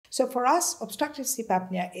So for us, obstructive sleep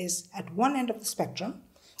apnea is at one end of the spectrum,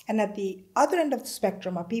 and at the other end of the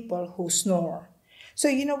spectrum are people who snore. So,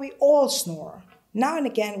 we all snore. Now and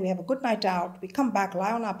again, we have a good night out, we come back,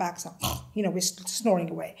 lie on our backs, and, we're snoring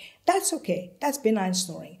away. That's okay. That's benign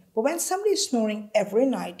snoring. But when somebody is snoring every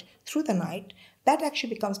night, through the night, that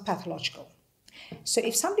actually becomes pathological. So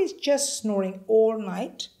if somebody's just snoring all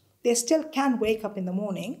night, they still can wake up in the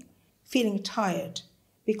morning feeling tired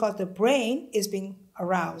because the brain is being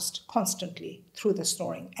aroused constantly through the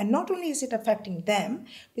snoring. And not only is it affecting them,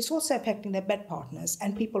 it's also affecting their bed partners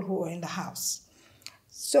and people who are in the house.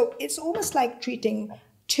 So it's almost like treating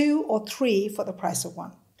 2 or 3 for the price of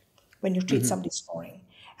 1 when you treat somebody snoring.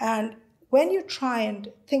 And when you try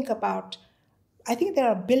and think about, I think there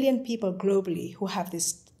are 1 billion people globally who have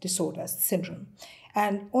this disorder, syndrome,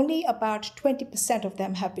 and only about 20% of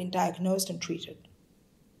them have been diagnosed and treated.